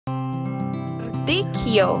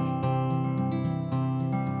Verdicchio.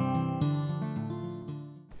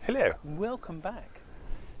 Hello. Welcome back.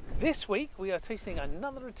 This week we are tasting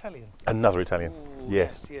another Italian. Another Italian. Ooh,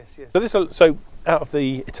 yes. Yes. So out of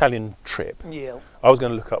the Italian trip, Yes. I was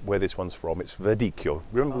going to look up where this one's from. It's Verdicchio.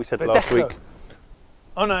 Remember we said last Verdicchio. week?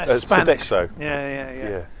 Oh no, it's Spanish. Sodexo.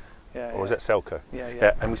 Yeah. Or was that Selco?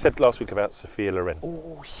 Yeah. And we said last week about Sophia Loren.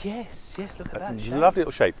 Oh yes, look at that shape. Lovely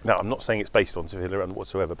little shape. Now I'm not saying it's based on Sophia Loren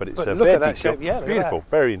whatsoever, but it's But a look at that Verdicchio. shape, yeah, look at Beautiful, that.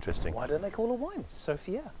 very interesting. Why don't they call her wine?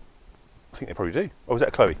 Sophia. I think they probably do. Or was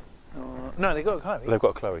that Chloe? No, they got a Chloe. They've got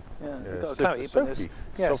a Chloe. Yeah, they've got a Chloe. But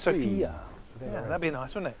there's, Sophie. Sophia. Yeah, that'd be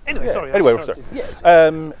nice, wouldn't it? Anyway, Yeah. sorry. Anyway, I sorry. Yes.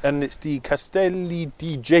 And it's the Castelli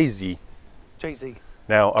di Jesi. Jay-Z.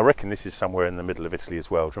 Now I reckon this is somewhere in the middle of Italy as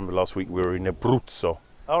well. Do you remember last week we were in Abruzzo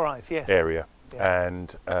All right. Yes. area, Yes.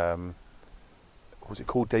 and what was it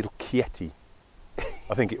called? Del Chieti.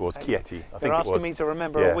 I think it was Chieti. I think They're it asking was. me to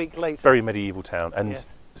remember a week later. Very medieval town, and Yes.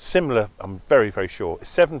 similar. I'm very sure. It's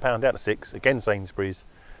 £7 out of 6. Again, Sainsbury's,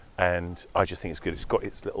 and I just think it's good. It's got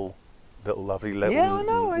its little lovely level I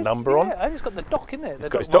know. number on. Yeah, it's got the dock in there. It's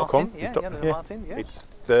got its dock on. Yeah, Its dock- the Martin. Yeah. It's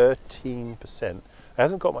 13%. It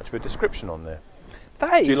hasn't got much of a description on there.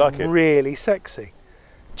 That is you like it? really sexy.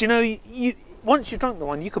 Do you know, you once you've drunk the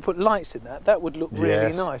one, you could put lights in that. That would look really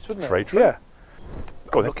Yes, nice, wouldn't it? very true. Yeah.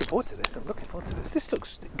 Go on I'm then. looking forward to this. I'm looking forward to this. This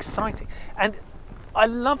looks exciting. And I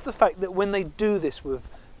love the fact that when they do this with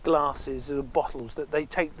glasses or bottles, that they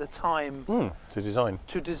take the time To design.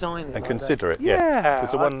 to design it And like consider that. it, yeah.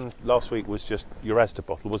 Because the I- one last week was just your Asda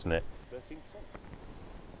bottle, wasn't it?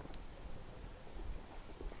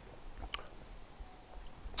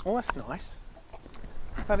 Oh, that's nice.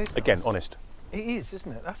 That is Again, nice. honest. It is,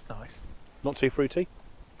 isn't it? That's nice. Not too fruity.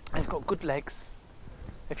 And it's got good legs.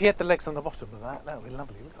 If you had the legs on the bottom of that, that would be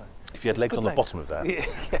lovely, wouldn't it? If you had It's legs good on the legs. bottom of that,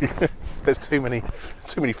 Yeah. there's too many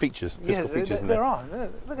features, physical Yes, features in there there. are.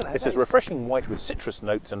 Look at that. It says refreshing white with citrus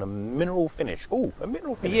notes and a mineral finish. Oh, a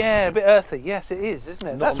mineral finish. Yeah, a bit earthy. Yes, it is, isn't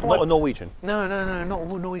it? Not, not a Norwegian. No, not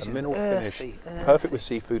all A Norwegian. mineral earthy, finish. Perfect with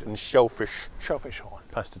seafood and shellfish shellfish horn.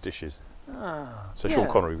 pasta dishes. Ah, So yeah, Sean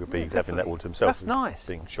Connery would be yeah, having that definitely. all to himself. That's nice.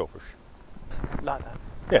 Being shellfish. Like that.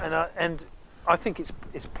 Yeah. And I think it's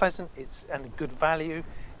pleasant. It's and good value.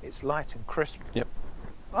 It's light and crisp. Yep.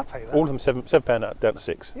 I'll tell you that. All of them £7 down to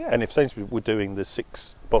 6. Yeah. And if Sainsbury's were doing the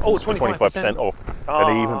 6 bottles for 25% 25% off,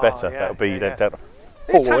 then even better. yeah, That would be yeah. down to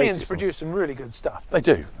The 4.80 Italians something. produce some really good stuff. They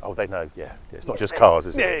do. Oh, they know. Yeah. It's not just cars,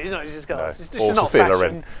 is it? Yeah, it's not just cars. No. It's just Or not Sophia fashion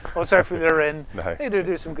Loren. or Sophia Loren. No. They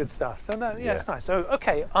do some good stuff. So no, yeah, it's Yeah. nice. So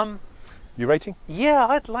okay, You rating? yeah,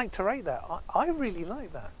 I'd like to rate that. I really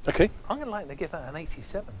like that. Okay. I'm gonna like to give that an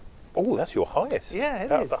 87. Oh, that's your highest. Yeah,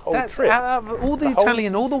 it out is. Of the whole That's trip. out of all the The whole-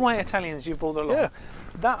 Italian, all the white Italians you've brought along. Yeah.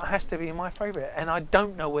 That has to be my favourite, and I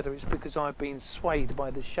don't know whether it's because I've been swayed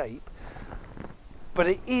by the shape, but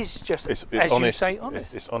it is just It's as honest. you say,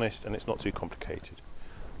 honest. It's honest and it's not too complicated.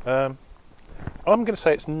 I'm going to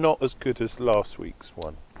say it's not as good as last week's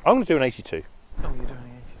one. I'm going to do an 82. Oh, you're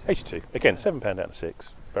doing 82. 82. Again, £7 out of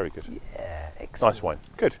 6. Very good. Yeah, excellent. Nice wine.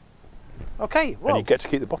 Good. Okay, well, And you get to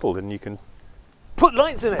keep the bottle, and you can put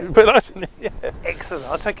lights in it. put that in it. Yeah. Excellent.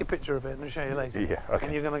 I'll take a picture of it and show you later. Yeah, okay.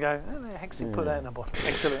 And you're going to go, oh, the heck's he put that in a bottle.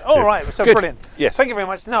 Excellent. All right, so Good. brilliant. Yes. Thank you very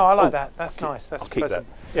much. No, I like Oh, that. That's nice. That's I'll keep pleasant.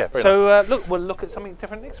 that. Yeah, very So nice. look, we'll look at something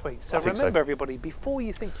different next week. So I think so. remember, everybody, before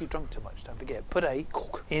you think you've drunk too much, don't forget, put a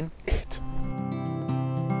cork in It.